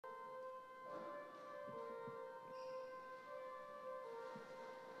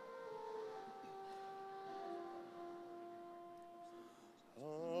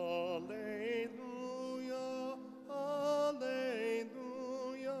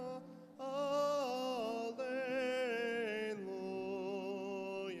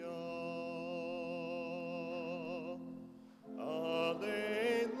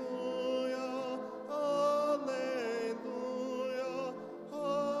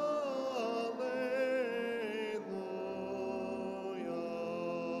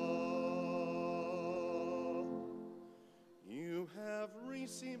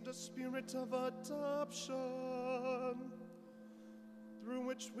the Spirit of adoption, through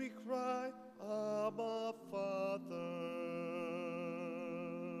which we cry, Abba, Father.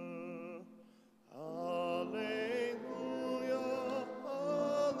 Alleluia,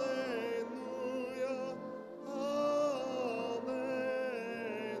 alleluia, alleluia.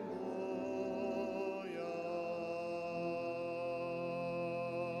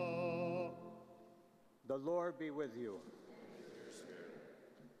 The Lord be with you.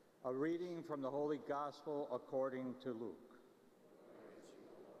 A reading from the Holy Gospel according to Luke.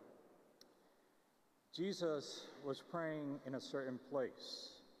 Jesus was praying in a certain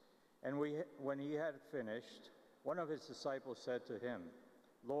place, and when he had finished, one of his disciples said to him,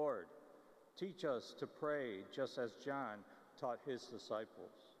 "Lord, teach us to pray just as John taught his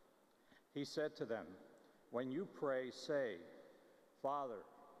disciples." He said to them, "When you pray, say, 'Father,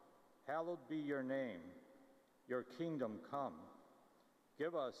 hallowed be your name, your kingdom come.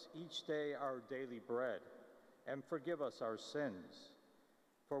 Give us each day our daily bread, and forgive us our sins,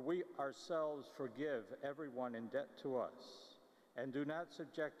 for we ourselves forgive everyone in debt to us, and do not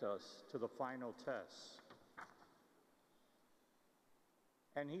subject us to the final test.'"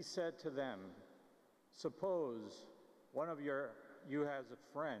 And he said to them, "Suppose one of you has a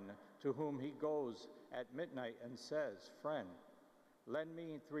friend to whom he goes at midnight and says, 'Friend, lend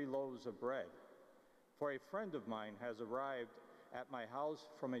me 3 loaves of bread, for a friend of mine has arrived at my house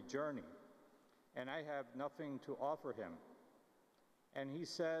from a journey, and I have nothing to offer him.' And he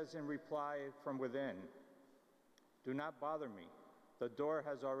says in reply from within, 'Do not bother me. The door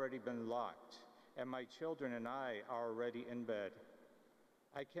has already been locked, and my children and I are already in bed.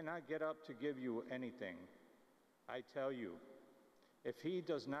 I cannot get up to give you anything.' I tell you, if he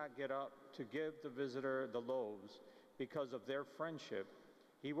does not get up to give the visitor the loaves because of their friendship,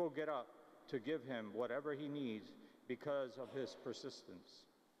 he will get up to give him whatever he needs because of his persistence.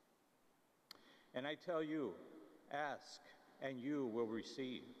 And I tell you, ask, and you will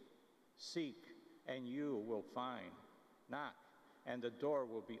receive. Seek, and you will find. Knock, and the door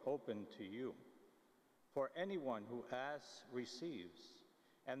will be opened to you. For anyone who asks receives,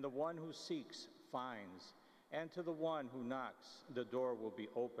 and the one who seeks finds, and to the one who knocks the door will be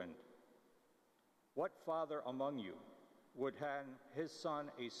opened. What father among you would hand his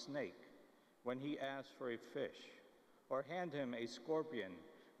son a snake when he asks for a fish, or hand him a scorpion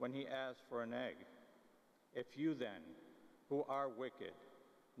when he asks for an egg? If you then, who are wicked,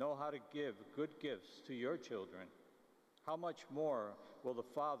 know how to give good gifts to your children, how much more will the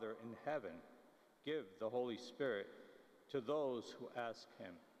Father in heaven give the Holy Spirit to those who ask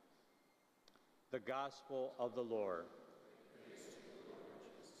him?" The Gospel of the Lord. Praise to you,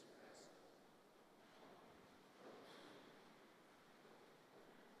 Lord Jesus Christ.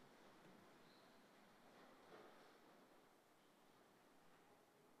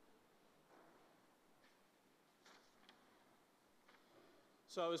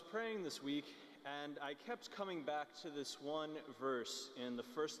 So I was praying this week, and I kept coming back to this one verse in the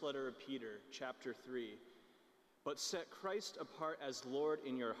first letter of Peter, chapter 3. "But set Christ apart as Lord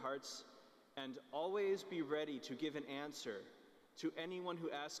in your hearts, and always be ready to give an answer to anyone who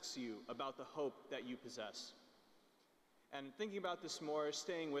asks you about the hope that you possess." And thinking about this more,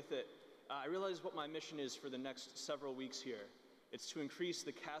 staying with it, I realized what my mission is for the next several weeks here. It's to increase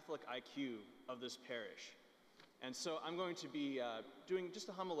the Catholic IQ of this parish. And so I'm going to be doing just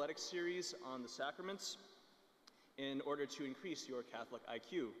a homiletic series on the sacraments in order to increase your Catholic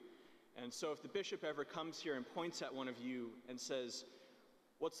IQ. And so if the bishop ever comes here and points at one of you and says,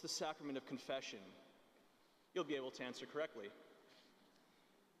 "What's the sacrament of confession?" you'll be able to answer correctly.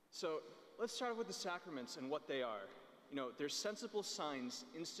 So let's start with the sacraments and what they are. You know, they're sensible signs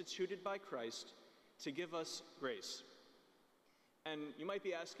instituted by Christ to give us grace. And you might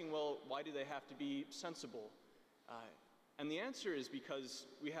be asking, well, why do they have to be sensible? And the answer is because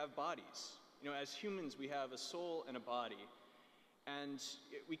we have bodies. You know, as humans, we have a soul and a body. And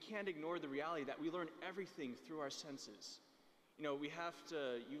we can't ignore the reality that we learn everything through our senses. You know,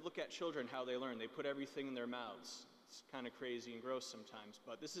 you look at children, how they learn. They put everything in their mouths. It's kind of crazy and gross sometimes,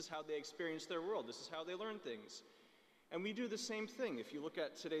 but this is how they experience their world. This is how they learn things. And we do the same thing. If you look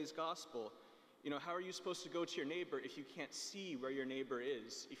at today's gospel, you know, how are you supposed to go to your neighbor if you can't see where your neighbor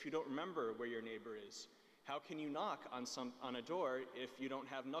is, if you don't remember where your neighbor is? How can you knock on a door if you don't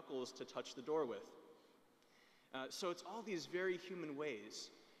have knuckles to touch the door with? So it's all these very human ways.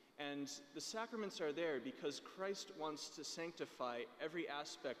 And the sacraments are there because Christ wants to sanctify every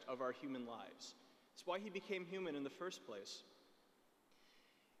aspect of our human lives. It's why he became human in the first place.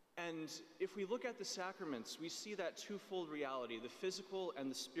 And if we look at the sacraments, we see that twofold reality, the physical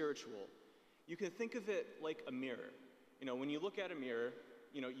and the spiritual. You can think of it like a mirror. You know, when you look at a mirror,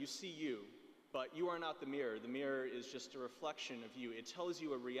 you see you, but you are not the mirror. The mirror is just a reflection of you. It tells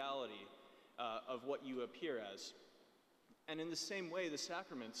you a reality of what you appear as. And in the same way, the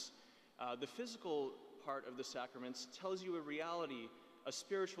sacraments, the physical part of the sacraments tells you a reality, a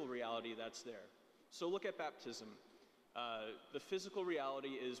spiritual reality that's there. So look at baptism. The physical reality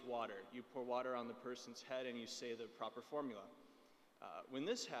is water. You pour water on the person's head and you say the proper formula. When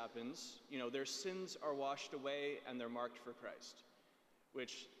this happens, their sins are washed away and they're marked for Christ,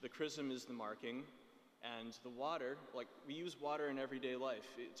 which the chrism is the marking, and the water, like we use water in everyday life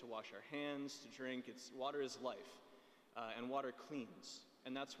to wash our hands, to drink. Water is life, and water cleans,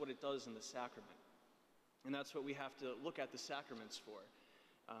 and that's what it does in the sacrament. And that's what we have to look at the sacraments for,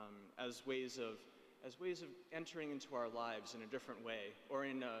 as ways of entering into our lives in a different way, or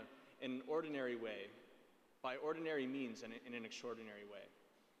in an ordinary way, by ordinary means and in an extraordinary way.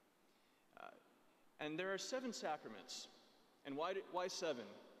 And there are 7 sacraments. And why 7?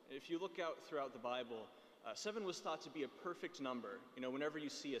 If you look out throughout the Bible, 7 was thought to be a perfect number. Whenever you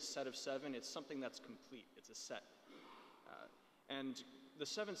see a set of 7, it's something that's complete. It's a set. And the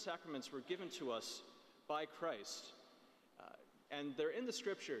 7 sacraments were given to us by Christ. And they're in the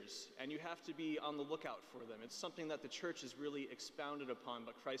scriptures, and you have to be on the lookout for them. It's something that the church has really expounded upon,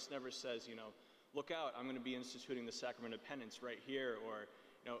 but Christ never says, look out, I'm going to be instituting the sacrament of penance right here, or,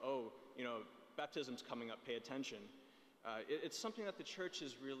 baptism's coming up, pay attention. It's something that the church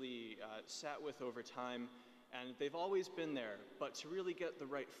has really sat with over time, and they've always been there, but to really get the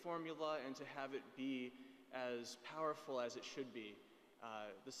right formula and to have it be as powerful as it should be,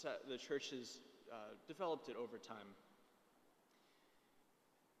 the church has developed it over time.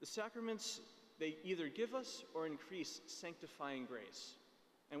 The sacraments, they either give us or increase sanctifying grace.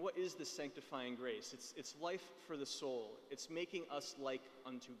 And what is this sanctifying grace? It's life for the soul. It's making us like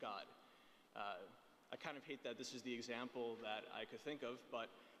unto God. I kind of hate that this is the example that I could think of, but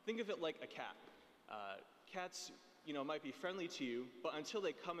think of it like a cat. Cats, might be friendly to you, but until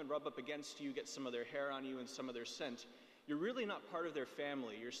they come and rub up against you, get some of their hair on you and some of their scent, you're really not part of their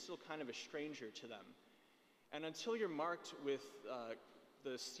family. You're still kind of a stranger to them. And until you're marked with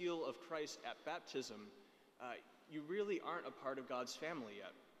the seal of Christ at baptism, you really aren't a part of God's family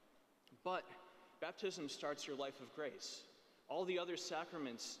yet. But baptism starts your life of grace. All the other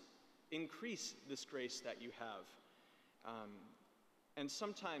sacraments increase this grace that you have. And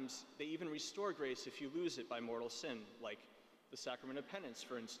sometimes they even restore grace if you lose it by mortal sin, like the sacrament of penance,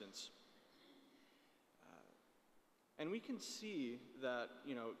 for instance. And we can see that,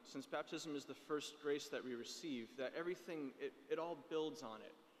 since baptism is the first grace that we receive, that everything, it all builds on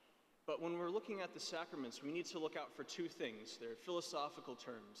it. But when we're looking at the sacraments, we need to look out for 2 things. They're philosophical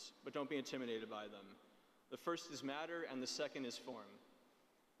terms, but don't be intimidated by them. The first is matter, and the second is form.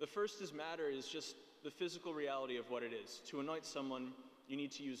 The first is matter is just the physical reality of what it is. To anoint someone, you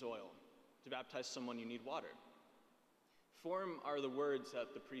need to use oil. To baptize someone, you need water. Form are the words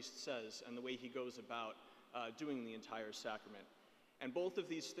that the priest says and the way he goes about doing the entire sacrament. And both of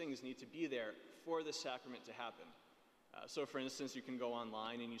these things need to be there for the sacrament to happen. So for instance, you can go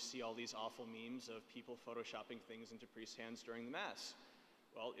online and you see all these awful memes of people photoshopping things into priests' hands during the Mass.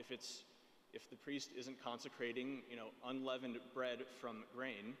 Well, if the priest isn't consecrating, unleavened bread from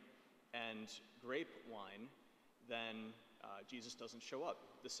grain and grape wine, then Jesus doesn't show up.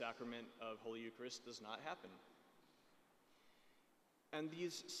 The sacrament of Holy Eucharist does not happen. And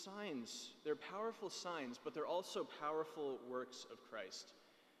these signs, they're powerful signs, but they're also powerful works of Christ.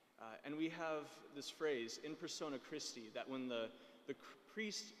 And we have this phrase, in persona Christi, that when the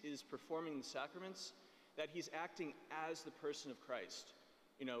priest is performing the sacraments, that he's acting as the person of Christ.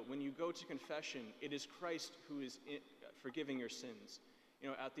 When you go to confession, it is Christ who is forgiving your sins.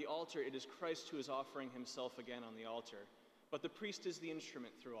 At the altar, it is Christ who is offering himself again on the altar. But the priest is the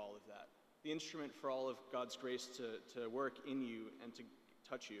instrument through all of that. The instrument for all of God's grace to work in you and to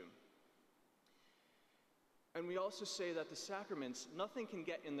touch you. And we also say that the sacraments, nothing can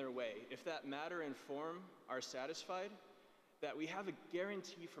get in their way. If that matter and form are satisfied, that we have a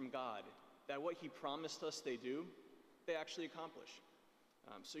guarantee from God that what he promised us they do, they actually accomplish.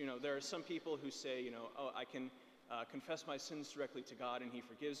 So there are some people who say, I can confess my sins directly to God and he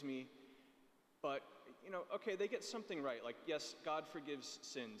forgives me. But, okay, they get something right. Like, yes, God forgives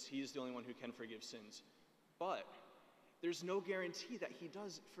sins. He is the only one who can forgive sins. But there's no guarantee that he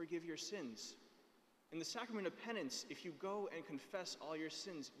does forgive your sins. In the sacrament of penance, if you go and confess all your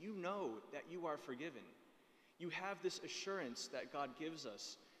sins, you know that you are forgiven. You have this assurance that God gives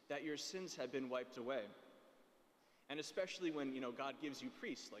us that your sins have been wiped away. And especially when, God gives you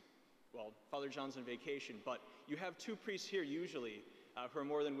priests, like, well, Father John's on vacation, but you have 2 priests here usually who are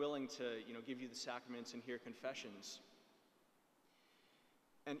more than willing to, give you the sacraments and hear confessions.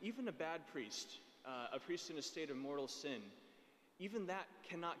 And even a bad priest, a priest in a state of mortal sin, even that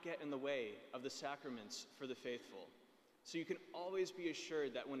cannot get in the way of the sacraments for the faithful. So you can always be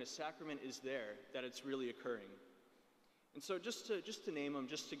assured that when a sacrament is there, that it's really occurring. And so just to name them,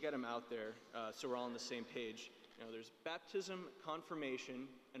 just to get them out there, so we're all on the same page, there's baptism, confirmation,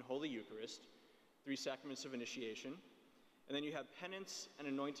 and Holy Eucharist, 3 sacraments of initiation. And then you have penance and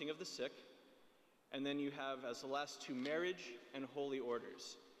anointing of the sick. And then you have, as the last 2, marriage and holy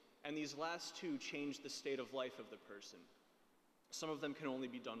orders. And these last 2 change the state of life of the person. Some of them can only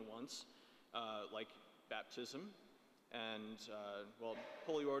be done once, like baptism. And,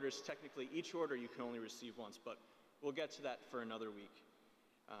 holy orders, technically each order you can only receive once, but we'll get to that for another week.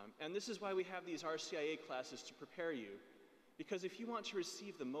 And this is why we have these RCIA classes to prepare you. Because if you want to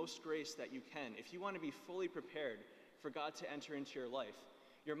receive the most grace that you can, if you want to be fully prepared for God to enter into your life,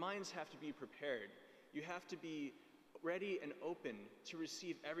 your minds have to be prepared. You have to be ready and open to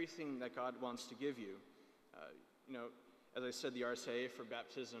receive everything that God wants to give you. As I said, the RCIA for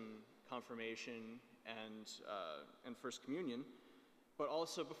baptism, confirmation, and First Communion, but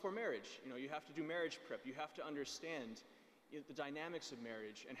also before marriage. You have to do marriage prep. You have to understand the dynamics of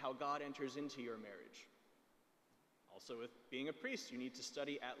marriage and how God enters into your marriage. Also, with being a priest, you need to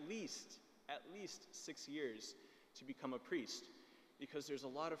study at least 6 years to become a priest, because there's a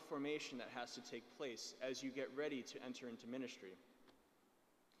lot of formation that has to take place as you get ready to enter into ministry.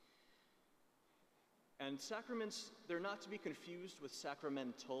 And sacraments, they're not to be confused with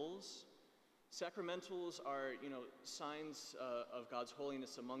sacramentals. Sacramentals are, signs of God's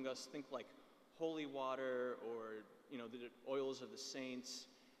holiness among us. Think like holy water, or, the oils of the saints,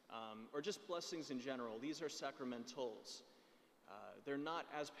 or just blessings in general. These are sacramentals. They're not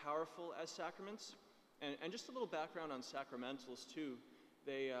as powerful as sacraments. And just a little background on sacramentals too.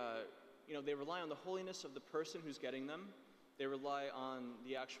 They rely on the holiness of the person who's getting them. They rely on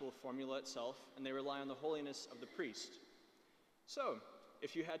the actual formula itself, and they rely on the holiness of the priest. So,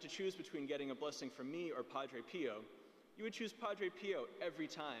 if you had to choose between getting a blessing from me or Padre Pio, you would choose Padre Pio every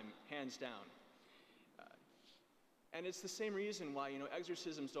time, hands down. And it's the same reason why,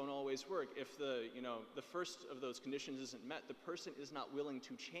 exorcisms don't always work. If the first of those conditions isn't met, the person is not willing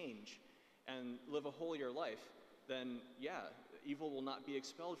to change and live a holier life, then evil will not be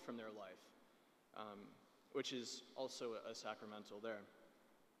expelled from their life, which is also a sacramental there.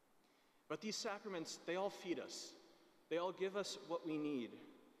 But these sacraments, they all feed us. They all give us what we need.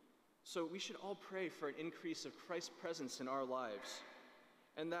 So we should all pray for an increase of Christ's presence in our lives,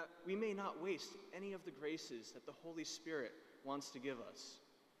 and that we may not waste any of the graces that the Holy Spirit wants to give us.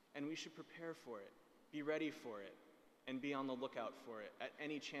 And we should prepare for it, be ready for it, and be on the lookout for it at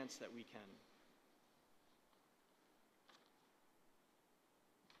any chance that we can.